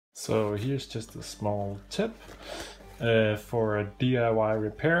So here's just a small tip for a DIY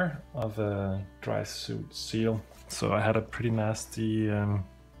repair of a dry suit seal. So I had a pretty nasty rip.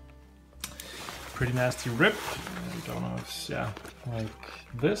 I don't know if it's, yeah, like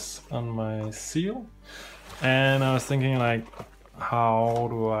this on my seal. And I was thinking, like, how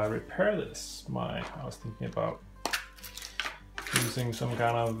do I repair this? I was thinking about using some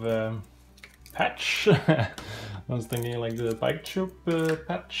kind of patch. I was thinking like the bike tube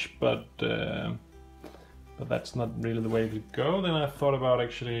patch, but that's not really the way to go. Then I thought about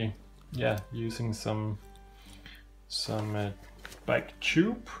actually, yeah, using some bike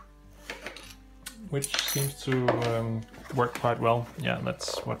tube, which seems to work quite well. Yeah,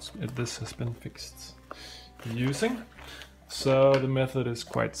 that's what this has been fixed using. So the method is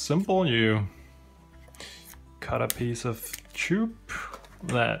quite simple. You cut a piece of tube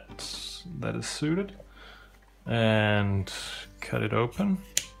that is suited and cut it open,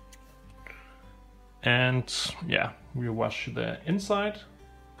 and yeah, we wash the inside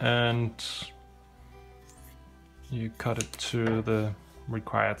and you cut it to the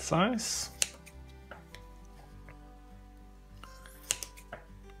required size.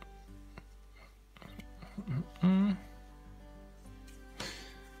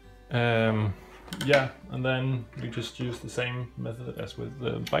 Yeah, and then you just use the same method as with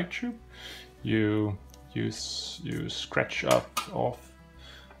the bike tube. You scratch off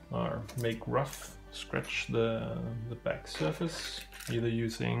or make rough scratch the back surface, either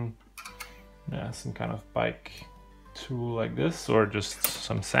using some kind of bike tool like this or just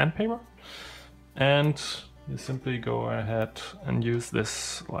some sandpaper, and you simply go ahead and use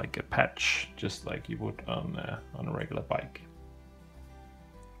this like a patch, just like you would on a regular bike.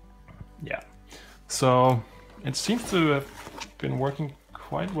 Yeah, so it seems to have been working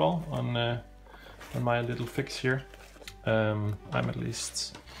quite well on my little fix here. I'm at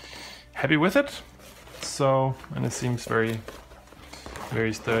least happy with it. So, and it seems very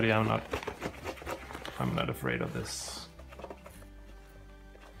sturdy. I'm not afraid of this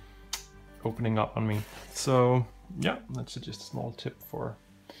opening up on me. So yeah, that's just a small tip for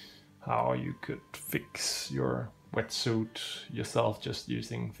how you could fix your wetsuit yourself, just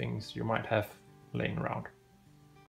using things you might have laying around.